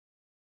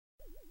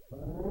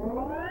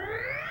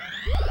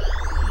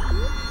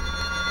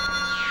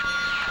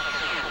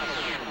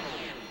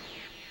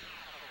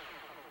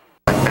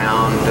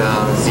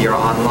Zero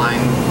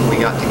Online, we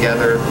got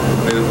together,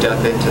 moved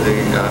up into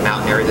the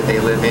mountain area that they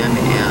live in,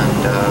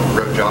 and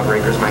wrote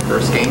Jawbreaker as my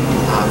first game.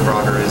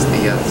 Frogger is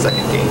the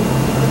second game,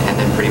 and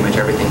then pretty much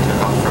everything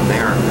took off from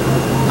there.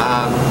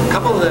 A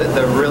couple of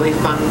the really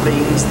fun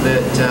things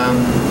that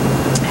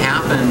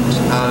happened,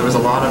 there was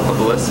a lot of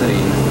publicity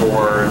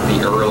for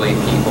the early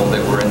people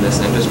that were in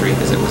this industry,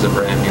 because it was a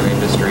brand new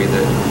industry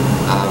that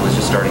was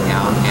just starting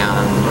out,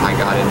 and I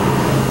got in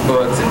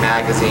books and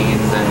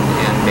magazines,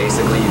 and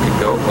basically you could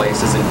go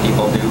places and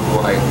people knew who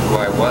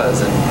I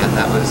was, and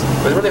that was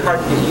really hard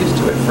to get used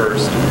to at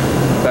first.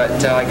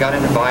 But I got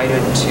invited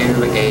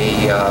to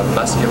a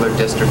muscular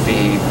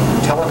dystrophy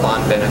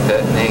telethon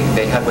benefit, and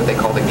they had what they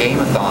called a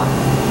game-a-thon.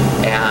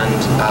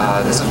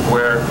 And this is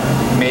where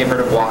you may have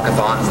heard of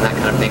walkathons and that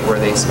kind of thing, where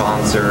they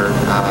sponsor,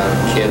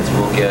 kids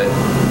will get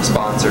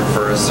sponsored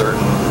for a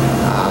certain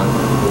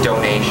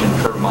donation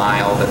per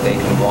mile that they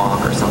can walk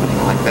or something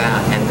like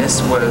that. And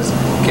this was,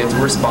 kids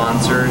were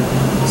sponsored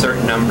a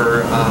certain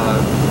number,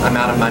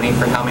 amount of money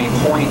for how many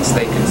points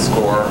they could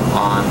score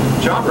on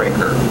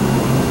Jawbreaker.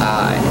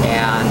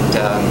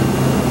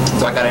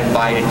 So I got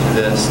invited to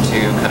this to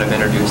kind of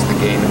introduce the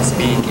game and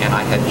speak, and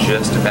I had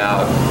just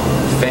about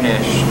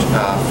finished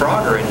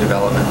Frogger in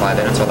development by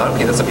then, and so I thought,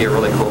 okay, this will be a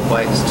really cool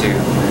place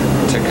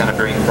to kind of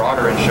bring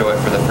Frogger and show it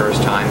for the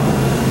first time.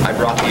 I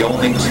brought the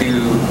only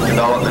 2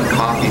 development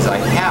copies I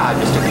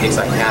had, just in case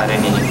I had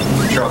any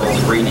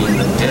troubles reading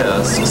the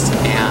discs,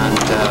 and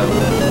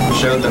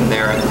showed them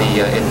there at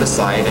the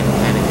site,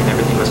 and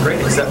everything was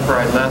great, except for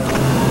I left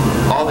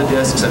all the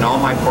discs and all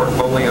my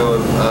portfolio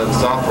of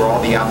software,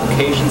 all the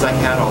applications I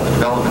had, all the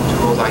development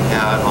tools I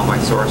had, all my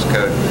source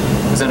code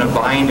was in a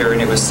binder,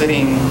 and it was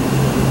sitting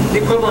the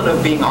equivalent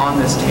of being on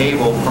this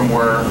table from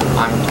where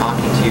I'm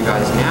talking to you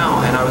guys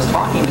now. And I was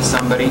talking to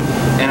somebody,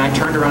 and I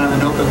turned around and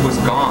the notebook was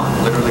gone,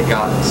 literally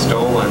got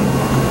stolen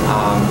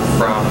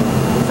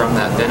from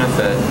that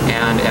benefit.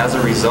 And as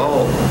a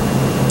result,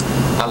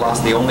 I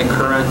lost the only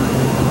current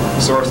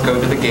source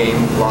code to the game,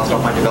 lost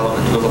all my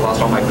development tools, I lost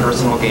all my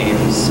personal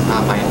games,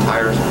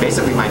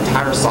 basically my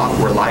entire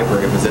software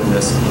library was in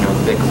this,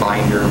 big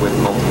binder with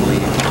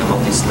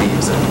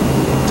multi-sleeves and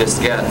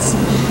diskettes,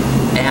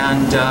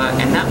 and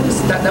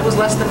that was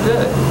less than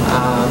good.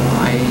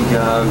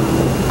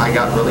 I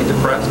got really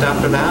depressed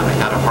after that. I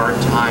had a hard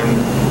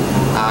time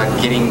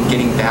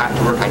getting back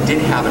to work. I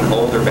did have an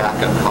older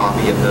backup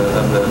copy of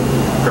the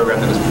program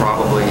that was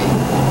probably,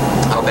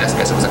 best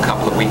guess it was a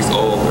couple of weeks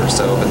old or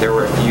so, but there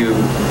were a few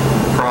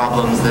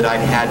problems that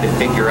I'd had to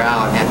figure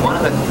out, and one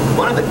of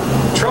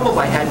the troubles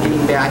I had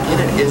getting back in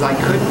it is I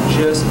couldn't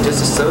just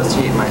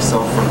disassociate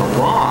myself from the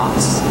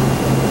loss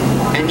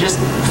and just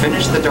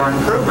finish the darn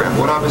program.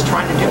 What I was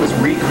trying to do was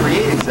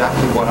recreate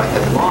exactly what I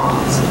had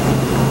lost.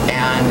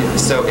 And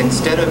so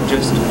instead of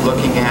just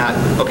looking at,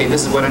 okay,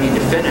 this is what I need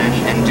to finish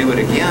and do it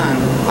again,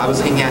 I was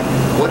looking at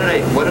what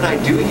did I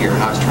do here?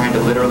 And I was trying to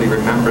literally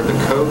remember the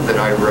code that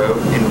I wrote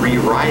and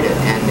rewrite it.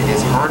 And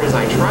as hard as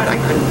I tried, I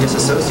couldn't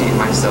disassociate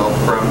myself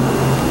from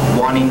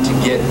wanting to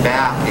get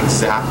back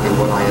exactly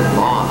what I had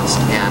lost.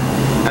 And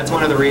that's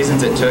one of the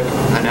reasons it took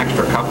an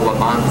extra couple of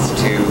months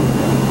to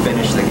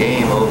finish the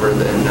game over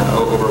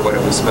what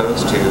it was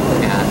supposed to.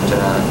 And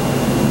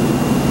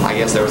I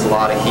guess there was a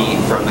lot of heat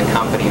from the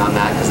company on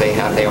that, because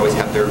they always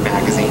have their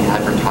magazine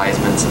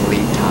advertisements and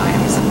lead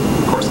times, and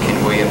of course Ken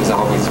Williams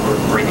always were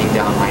breathing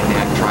down my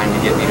neck trying to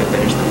get me to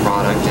finish the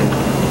product,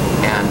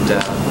 and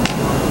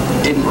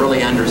didn't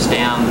really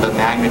understand the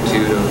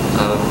magnitude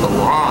of the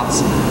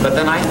loss. But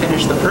then I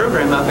finished the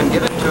program up and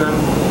give it to him,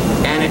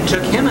 and it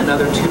took him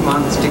another 2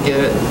 months to get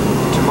it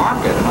to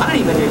market. And I don't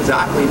even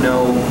exactly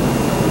know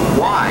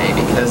why,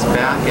 because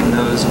back in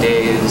those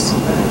days,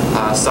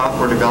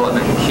 software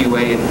development and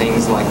QA and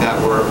things like that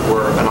were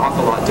an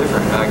awful lot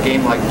different. A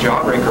game like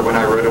Jawbreaker, when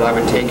I wrote it, I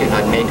would take it and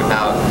I'd make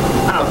about,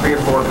 I don't know, 3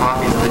 or 4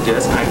 copies of the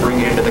disc, and I'd bring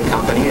it into the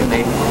company, and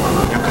they'd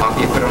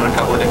copy it, put it on a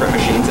couple of different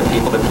machines, and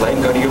people that play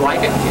and go, do you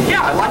like it?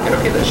 Yeah, I like it.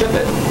 Okay, let's ship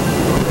it.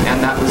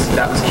 And that was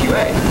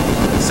QA.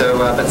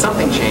 So, but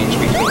something changed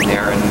between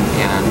there,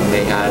 and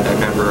they had, I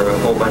remember, a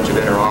whole bunch of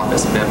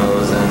inter-office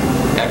memos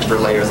and extra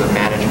layers of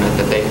management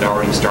that they had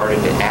already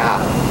started to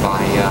add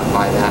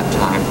by that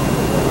time.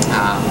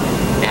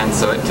 And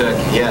so it took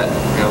yet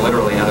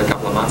literally another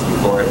couple of months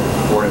before it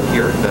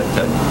appeared. But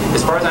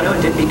as far as I know,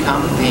 it did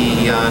become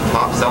the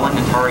top-selling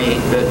Atari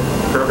 8-bit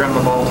program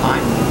of all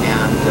time,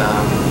 and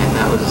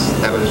that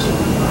was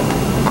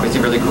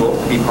obviously really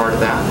cool to be part of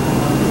that.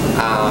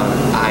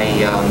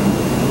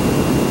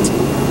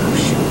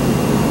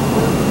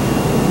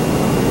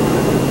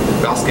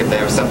 I'll skip there.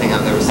 There was something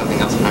else,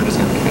 and I'm just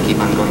going to kind of keep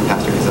on going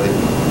past here.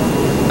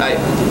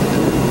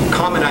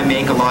 Comment I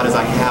make a lot is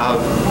I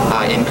have,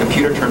 in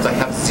computer terms, I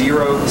have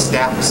 0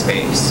 stack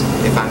space.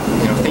 If I'm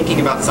thinking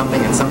about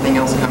something and something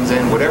else comes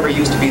in, whatever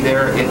used to be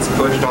there, it's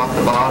pushed off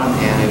the bottom,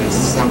 and it is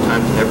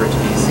sometimes never to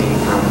be seen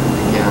from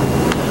again.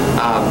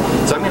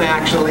 So I'm going to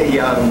actually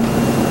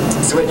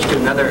switch to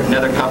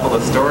another couple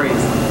of stories.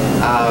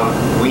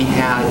 We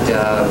had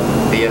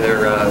the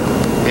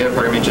other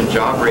program mentioned,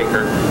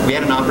 Jawbreaker. We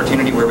had an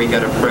opportunity where we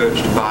got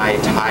approached by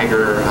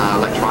Tiger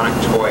Electronic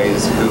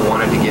Toys, who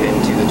wanted to get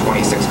into the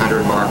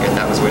 2600 market.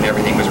 That was when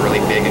everything was really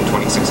big in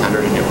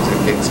 2600, and it was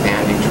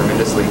expanding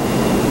tremendously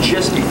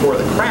just before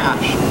the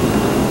crash.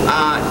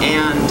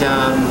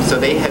 So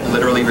they had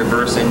literally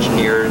reverse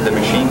engineered the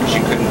machine because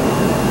you couldn't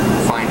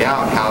find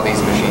out how these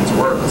machines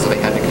work. So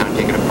they had to kind of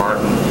take it apart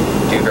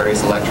and do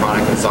various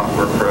electronic and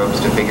software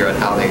probes to figure out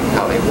how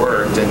they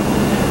worked.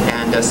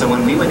 So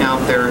when we went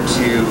out there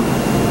to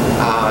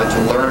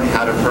learn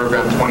how to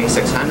program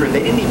 2600,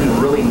 they didn't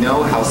even really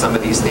know how some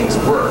of these things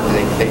worked.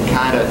 They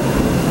kind of,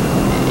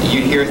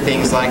 you'd hear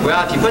things like,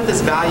 well, if you put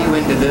this value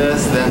into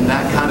this, then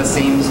that kind of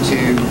seems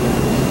to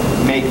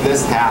make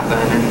this happen,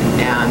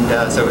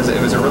 so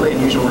it was a really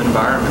unusual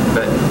environment.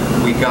 But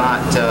we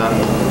got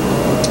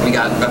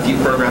a few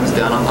programs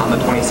done on the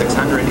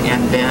 2600,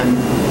 and then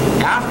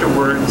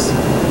afterwards,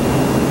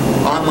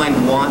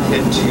 Online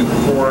wanted to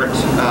port.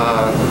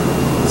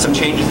 Some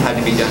changes had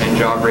to be done in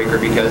Jawbreaker,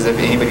 because if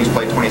anybody's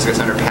played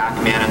 2600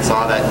 Pac-Man and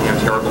saw that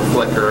terrible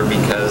flicker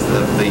because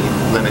of the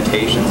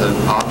limitations of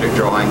object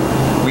drawing,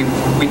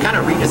 we kind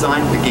of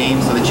redesigned the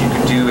game so that you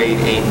could do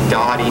a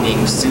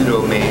dot-eating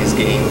pseudo-maze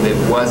game that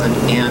wasn't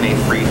in a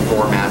free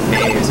format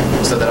maze,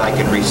 so that I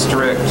could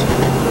restrict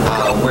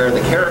where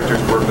the characters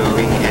were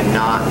moving and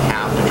not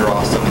have to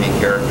draw so many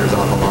characters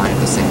on the line at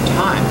the same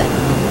time.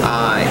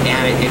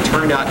 And it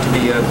turned out to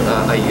be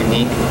a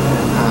unique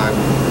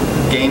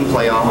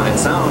gameplay all on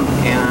its own,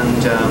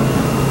 and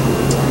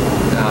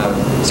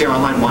Sierra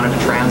Online wanted to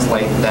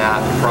translate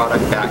that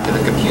product back to the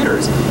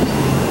computers,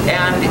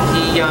 and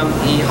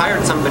he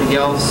hired somebody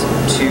else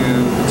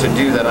to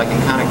do that. I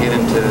can kind of get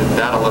into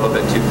that a little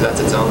bit too, because that's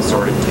its own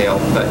sordid tale,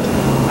 but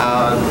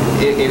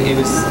it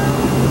was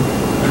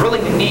really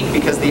unique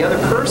because the other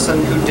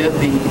person who did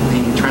the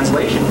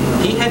translation,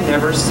 he had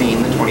never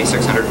seen the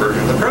 2600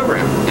 version of the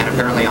program, and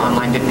apparently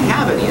Online didn't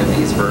have any of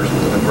these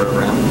versions of the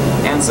program.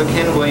 And so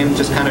Ken Williams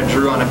just kind of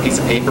drew on a piece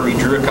of paper. He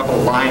drew a couple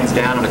of lines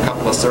down and a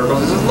couple of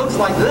circles. He says, "It looks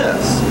like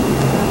this."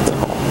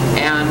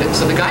 And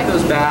so the guy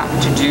goes back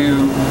to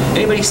do,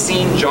 anybody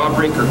seen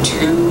Jawbreaker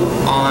 2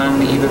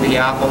 on either the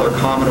Apple or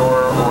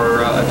Commodore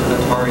or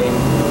Atari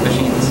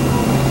machines?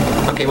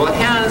 Okay, well, it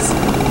has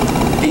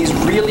these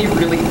really,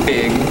 really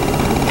big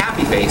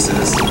happy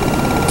faces,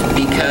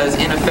 because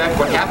in effect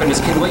what happened is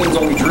Ken Williams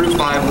only drew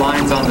 5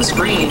 lines on the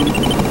screen,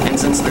 and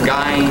since the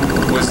guy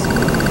was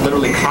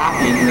literally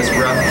copying this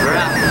rough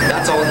draft,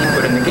 that's all he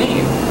put in the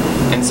game.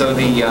 And so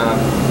the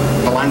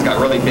lines got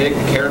really big,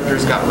 the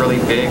characters got really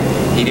big.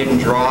 He didn't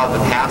draw the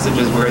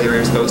passages where they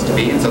were supposed to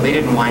be, and so they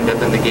didn't wind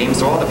up in the game.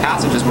 So all the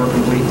passages were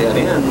complete dead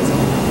ends,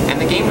 and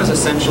the game was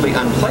essentially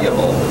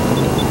unplayable,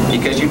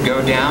 because you'd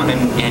go down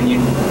and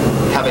you'd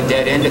have a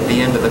dead end at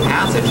the end of the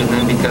passage, and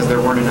then because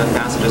there weren't enough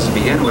passages to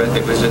begin with,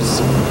 it was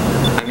just,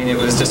 it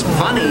was just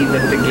funny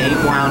that the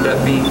game wound up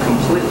being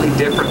completely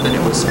different than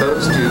it was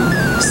supposed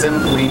to,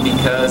 simply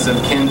because of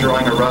Ken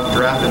drawing a rough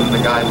draft and the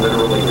guy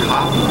literally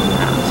copying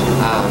that.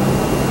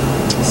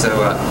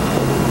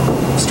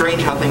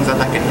 Strange how things like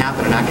that can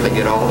happen and actually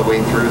get all the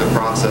way through the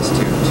process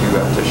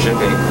to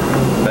shipping.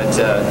 But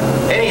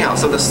anyhow,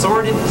 so the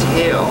sordid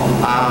tale.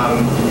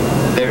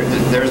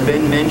 There's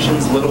been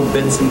mentions, little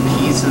bits and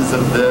pieces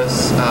of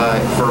this.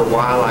 For a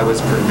while I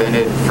was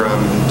prevented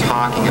from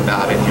talking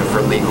about it,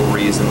 for legal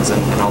reasons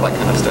and all that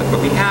kind of stuff.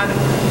 But we had,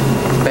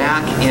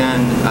 back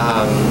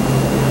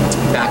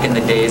in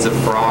the days of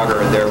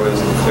Frogger,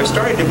 there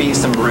started to be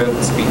some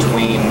rifts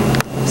between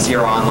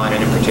Sierra Online,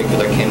 and in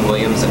particular Ken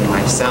Williams and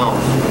myself.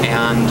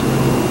 And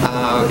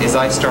as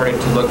I started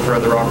to look for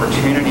other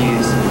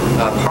opportunities,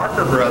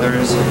 Parker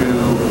Brothers,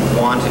 who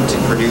wanted to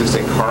produce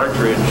a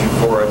cartridge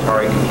for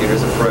Atari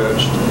computers,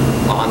 approached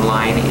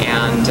Online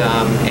and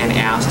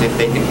asked if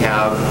they could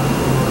have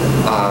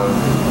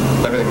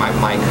literally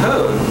my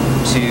code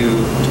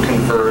to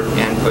convert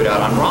and put out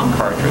on ROM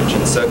cartridge.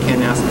 And so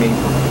Ken asked me,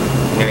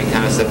 he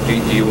kind of said, do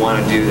you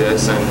want to do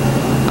this?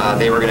 And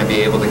they were going to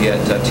be able to get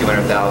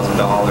 $200,000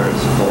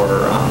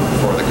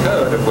 for the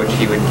code, of which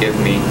he would give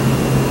me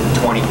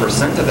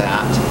 20% of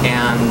that.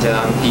 And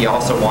he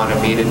also wanted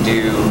me to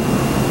do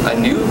a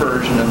new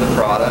version of the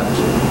product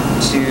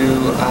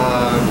to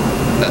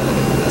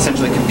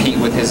essentially compete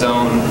with his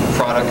own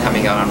product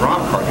coming out on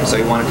ROM cartridge. So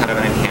he wanted kind of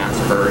an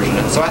enhanced version.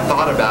 And so I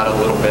thought about it a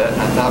little bit,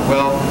 and I thought,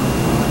 well,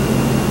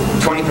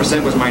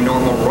 20% was my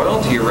normal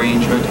royalty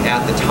arrangement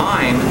at the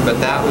time, but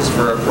that was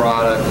for a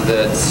product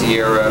that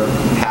Sierra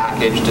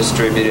packaged,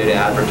 distributed,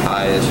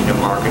 advertised,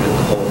 marketed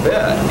the whole bit.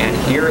 And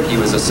here he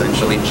was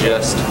essentially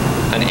just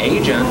an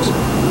agent.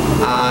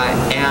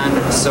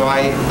 And so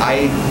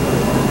I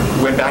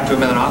went back to him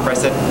with an offer. I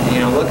said,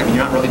 look, you're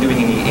not really doing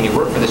any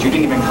work for this. You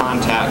didn't even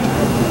contact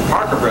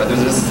Parker Brothers.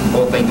 This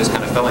whole thing just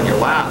kind of fell in your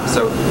lap.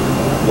 So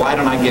why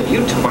don't I give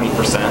you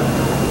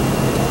 20%?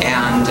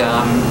 And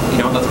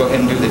let's go ahead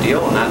and do the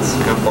deal, and that's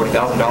 $40,000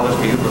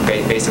 for you,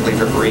 basically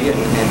for free,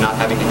 and not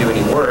having to do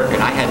any work.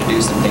 And I had to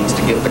do some things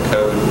to get the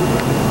code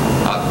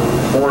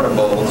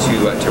portable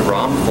to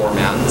ROM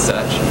format and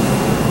such.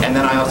 And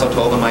then I also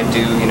told him I'd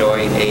do, you know,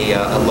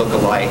 a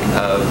lookalike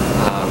of,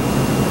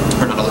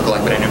 or not a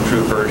lookalike, but an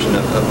improved version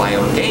of my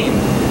own game.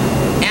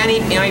 And he,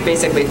 you know, he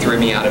basically threw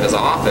me out of his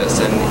office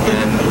and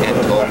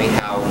told me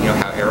how, you know,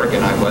 how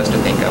arrogant I was to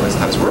think I was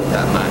worth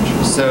that much.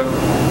 So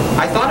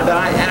I thought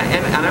about it,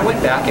 and I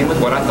went back in with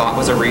what I thought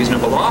was a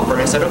reasonable offer,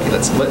 and I said, okay,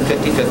 let's split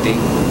 50-50,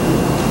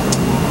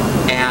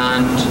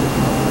 and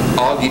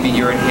I'll give you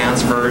your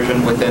enhanced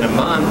version within a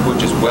month,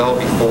 which is well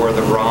before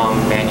the ROM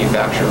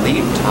manufacturer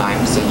lead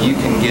time, so you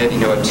can get, you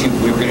know,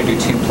 we were going to do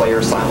 2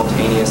 players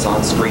simultaneous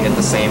on screen at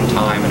the same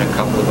time and a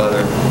couple of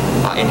other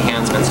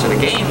enhancements to the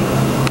game.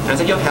 And I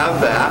said, you'll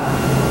have that.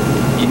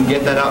 You can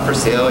get that out for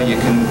sale. You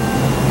can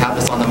have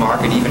this on the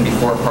market even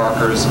before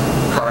Parker's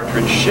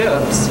cartridge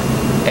ships,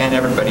 and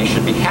everybody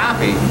should be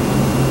happy.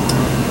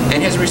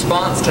 And his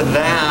response to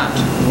that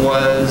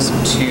was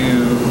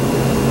to,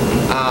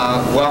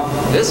 well,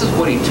 this is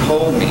what he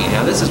told me.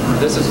 Now this is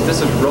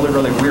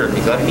really weird,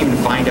 because I didn't even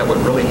find out what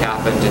really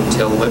happened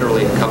until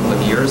literally a couple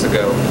of years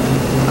ago.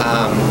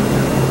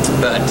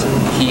 But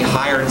he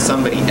hired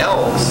somebody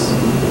else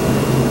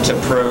to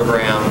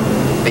program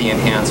the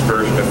enhanced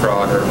version of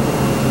Frogger.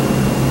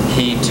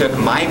 He took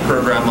my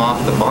program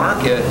off the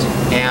market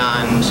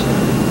and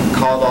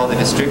called all the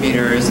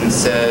distributors and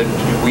said,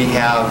 we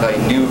have a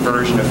new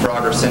version of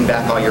Frogger, send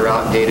back all your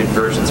outdated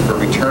versions for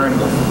return,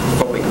 we'll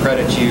fully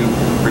credit you,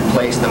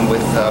 replace them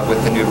with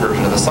the new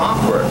version of the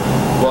software.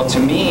 Well, to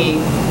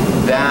me,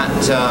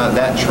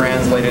 that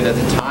translated at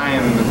the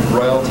time,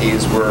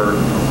 royalties were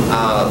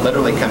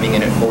literally coming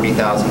in at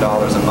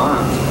 $40,000 a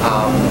month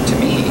to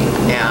me,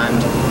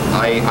 and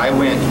I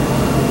went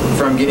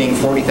from getting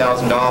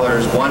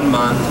 $40,000 one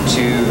month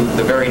to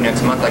the very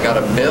next month I got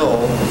a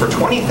bill for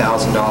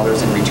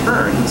 $20,000 in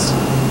returns,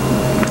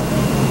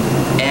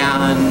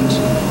 and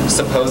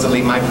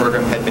supposedly my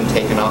program had been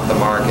taken off the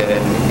market,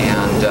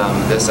 and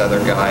this other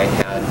guy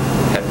had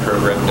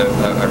programmed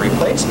a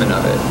replacement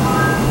of it.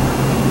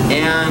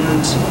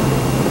 And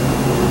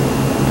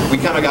we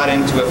kind of got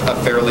into a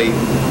fairly,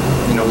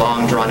 you know,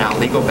 long drawn-out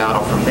legal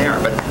battle from there.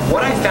 But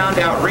what I found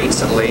out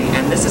recently,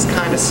 and this is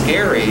kind of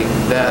scary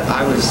that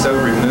I was so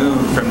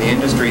removed from the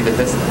industry that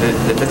this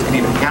could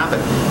even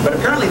happen, but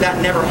apparently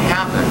that never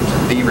happened.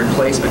 The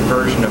replacement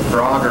version of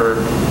Frogger,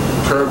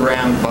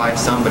 programmed by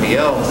somebody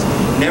else,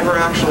 never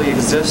actually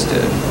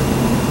existed.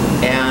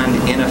 And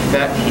in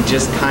effect, he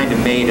just kind of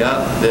made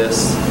up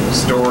this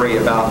story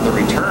about the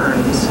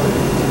returns,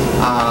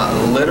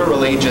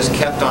 literally just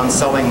kept on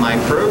selling my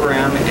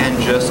program and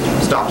just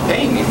stopped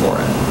paying me for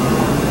it.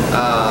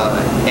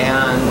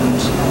 And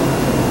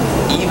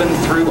even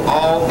through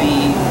all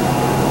the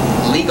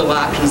legal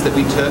actions that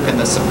we took and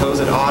the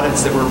supposed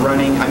audits that were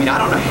running, I mean, I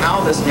don't know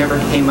how this never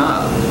came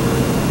up.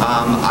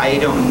 I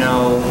don't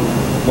know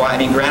why. I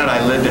mean, granted,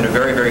 I lived in a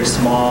very, very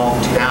small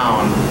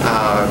town.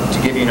 To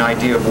give you an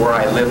idea of where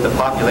I lived, the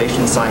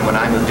population sign when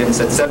I moved in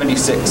said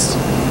 76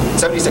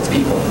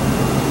 people.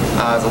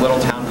 It's a little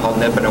town called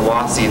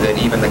Nippanawasi that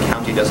even the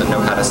county doesn't know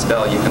how to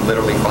spell. You can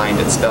literally find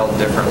it spelled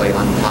differently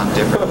on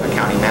different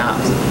county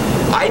maps.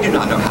 I do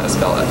not know how to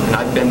spell it, and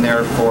I've been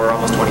there for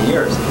almost 20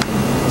 years.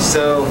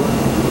 So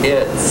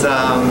it's,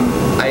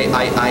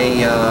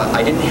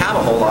 I didn't have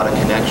a whole lot of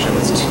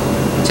connections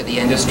to the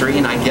industry,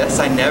 and I guess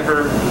I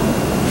never,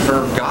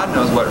 for God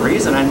knows what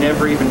reason, I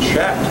never even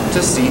checked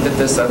to see that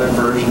this other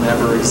version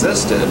ever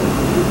existed.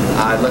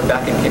 I look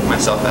back and kick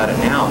myself at it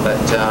now, but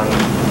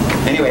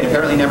anyway, it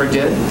apparently never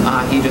did.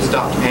 He just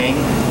stopped paying.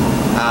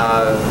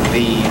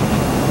 The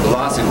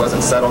lawsuit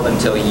wasn't settled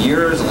until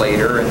years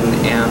later,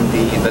 and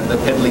the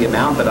piddly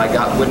amount that I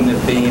got wouldn't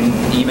have been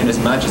even as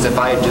much as if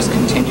I had just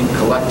continued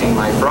collecting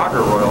my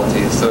Frogger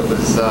royalties. So it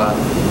was,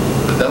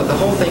 the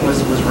whole thing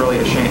was really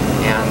a shame,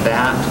 and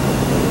that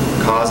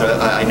caused,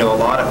 I know a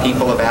lot of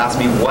people have asked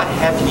me, what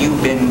have you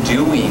been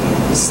doing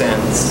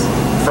since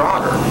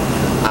Frogger?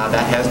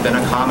 That has been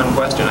a common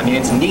question. I mean,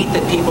 it's neat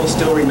that people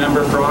still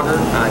remember Frogger.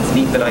 It's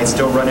neat that I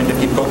still run into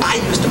people go, I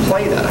used to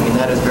play that. I mean,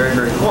 that is very,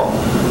 very cool.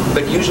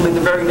 But usually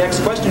the very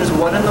next question is,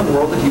 what in the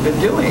world have you been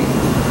doing?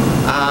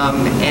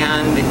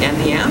 And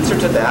the answer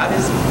to that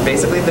is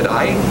basically that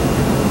I'm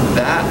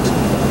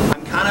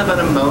kind of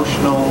an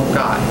emotional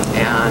guy,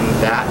 and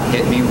that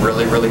hit me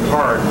really, really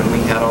hard when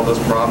we had all those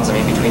problems. I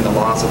mean, between the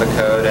loss of the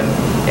code and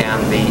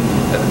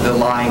the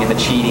lying and the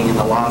cheating and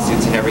the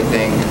lawsuits and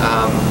everything,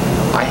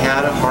 I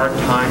had a hard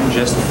time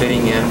just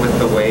fitting in with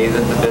the way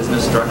that the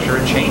business structure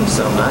had changed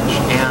so much,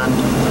 and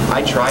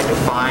I tried to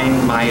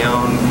find my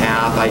own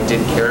path. I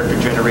did character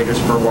generators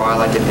for a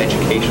while. I did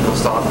educational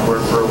software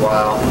for a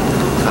while.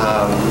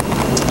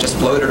 Just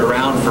floated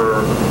around for,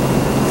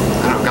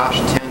 I don't know,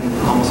 gosh, 10,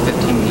 almost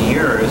 15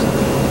 years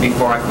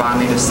before I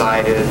finally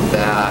decided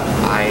that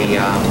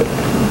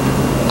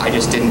I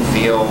just didn't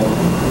feel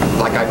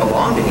like I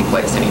belonged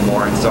anyplace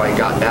anymore, and so I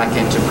got back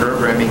into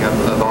programming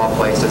of all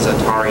places,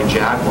 Atari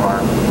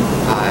Jaguar,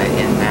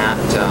 in that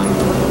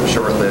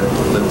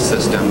short-lived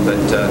system.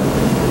 But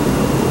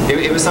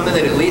it was something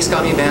that at least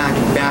got me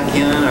back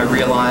in. I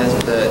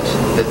realized that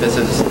this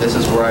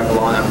is where I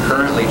belong. I'm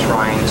currently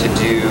trying to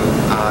do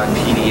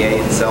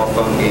PDA and cell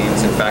phone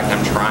games. In fact,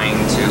 I'm trying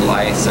to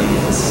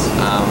license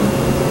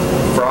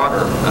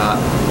Frogger.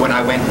 When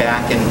I went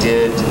back and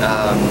did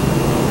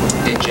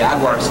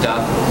Jaguar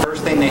stuff,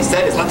 first thing they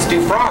said is, let's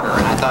do Frogger.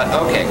 And I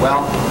thought, okay,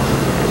 well,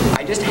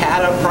 I just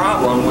had a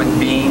problem with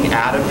being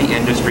out of the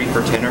industry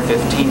for 10 or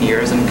 15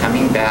 years and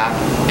coming back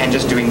and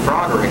just doing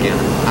Frogger again.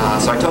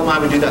 So I told them I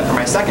would do that for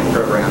my second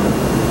program,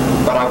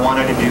 but I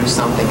wanted to do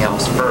something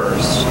else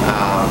first.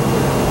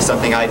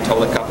 Something I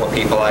told a couple of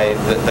people,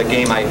 the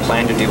game I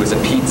planned to do was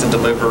a pizza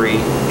delivery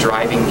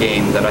driving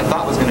game that I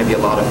thought was going to be a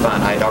lot of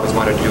fun. I'd always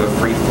wanted to do a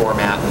free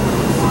format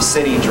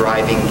city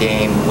driving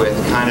game with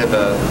kind of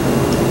a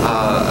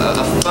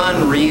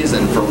fun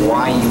reason for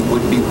why you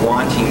would be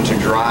wanting to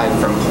drive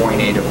from point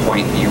A to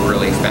point B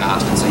really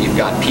fast. And so you've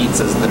got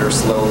pizzas that are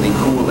slowly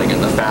cooling,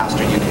 and the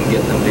faster you can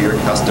get them to your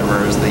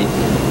customers,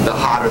 the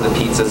hotter the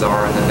pizzas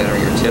are and the better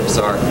your tips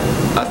are.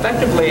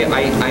 Effectively,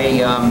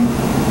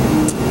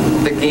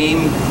 the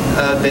game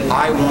that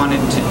I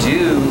wanted to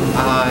do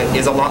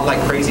is a lot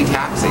like Crazy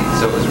Taxi.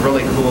 So it was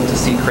really cool to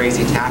see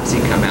Crazy Taxi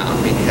come out,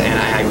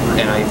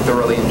 and I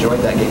thoroughly enjoyed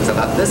that game. So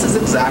I thought, this is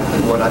exactly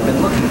what I've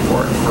been looking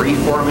for: free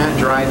format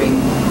driving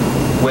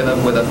with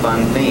a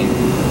fun theme.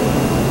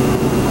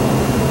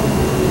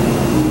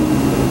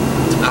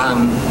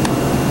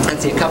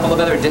 Let's see, a couple of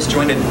other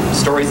disjointed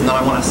stories, and then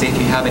I want to see if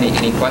you have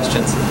any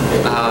questions.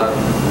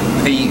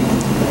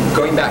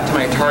 Going back to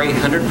my Atari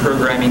 800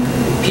 programming,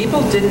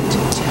 people didn't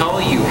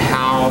tell you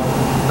how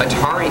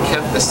Atari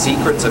kept the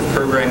secrets of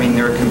programming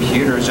their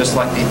computers, just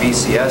like the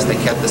VCS. They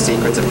kept the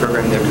secrets of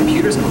programming their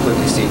computers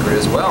completely secret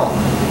as well.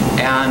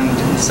 And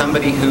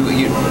somebody who,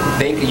 you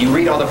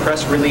read all the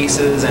press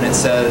releases and it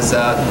says,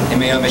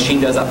 a machine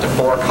does up to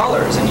 4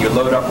 colors, and you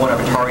load up one of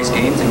Atari's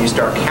games and you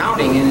start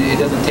counting, and it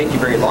doesn't take you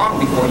very long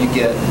before you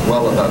get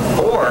well above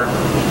 4.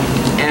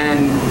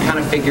 And kind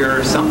of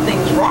figure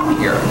something's wrong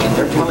here. I mean,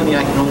 they're telling me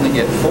I can only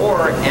get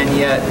 4, and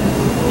yet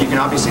you can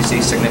obviously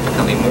see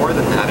significantly more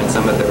than that in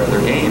some of their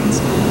other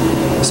games.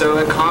 So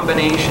a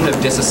combination of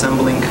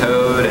disassembling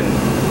code and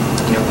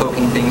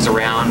poking things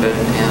around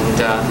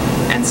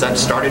and such,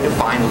 started to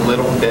find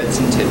little bits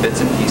and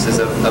tidbits and pieces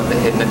of the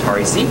hidden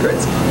Atari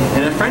secrets.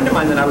 And a friend of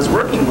mine that I was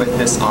working with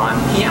this on,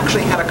 he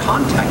actually had a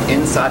contact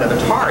inside of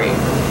Atari.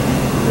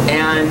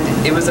 And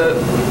it was a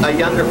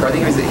younger, I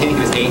think he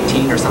was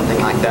 18 or something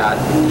like that,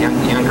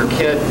 younger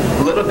kid,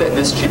 a little bit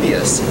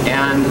mischievous.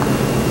 And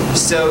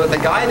so the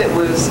guy that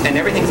was, and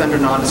everything's under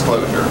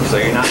non-disclosure, so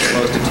you're not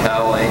supposed to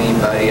tell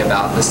anybody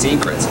about the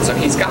secrets. And so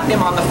he's got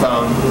him on the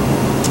phone,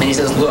 and he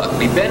says, look,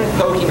 we've been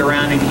poking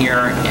around in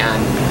here,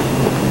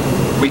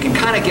 and we can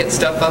kind of get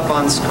stuff up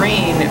on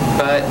screen,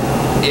 but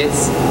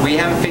we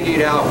haven't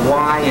figured out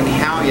why and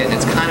how yet, and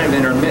it's kind of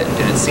intermittent,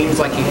 and it seems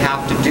like you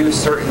have to do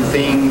certain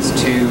things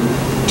to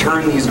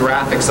turn these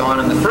graphics on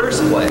in the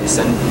first place.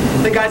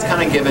 And the guy's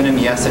kind of giving him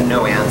yes and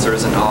no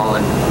answers and all,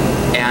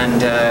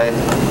 and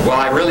well,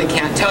 I really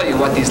can't tell you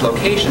what these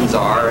locations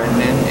are,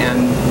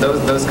 and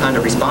those kind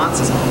of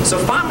responses. So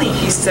finally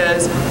he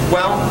says,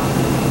 well,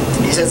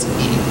 he says,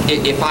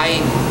 if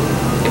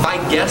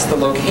I guess the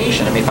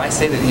location, I mean, if I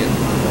say that,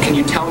 can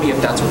you tell me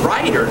if that's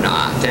right or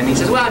not? And he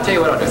says, well, I'll tell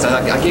you what I'll do. So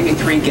I'll give you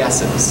 3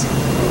 guesses.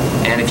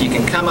 And if you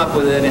can come up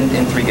with it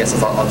in 3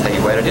 guesses, I'll tell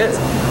you what it is.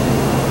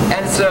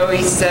 And so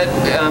he said,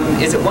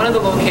 is it one of the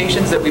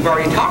locations that we've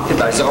already talked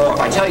about? So, oh, if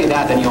I tell you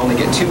that, then you only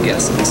get 2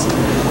 guesses.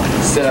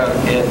 So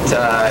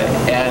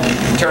and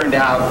it turned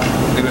out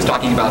he was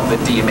talking about the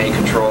DMA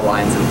control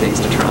lines and things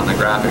to turn on the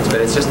graphics.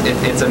 But it's just,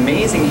 it's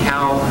amazing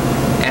how,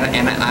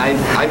 and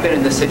I've been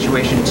in this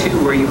situation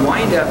too, where you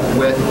wind up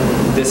with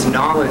this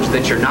knowledge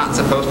that you're not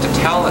supposed to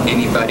tell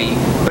anybody,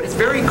 but it's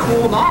very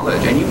cool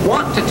knowledge, and you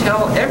want to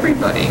tell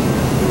everybody.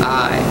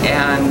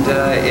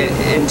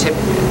 In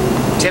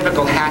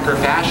typical hacker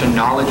fashion,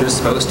 knowledge is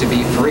supposed to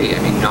be free.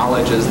 I mean,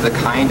 knowledge is the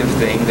kind of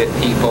thing that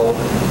people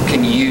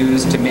can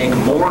use to make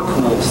more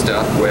cool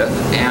stuff with,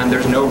 and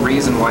there's no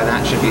reason why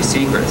that should be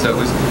secret. So it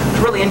was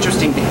really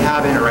interesting to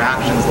have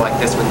interactions like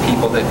this with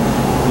people that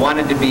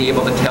wanted to be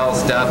able to tell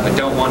stuff but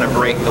don't want to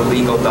break the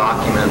legal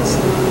documents,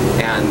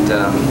 and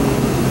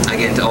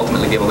again, to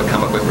ultimately be able to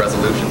come up with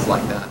resolutions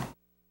like that.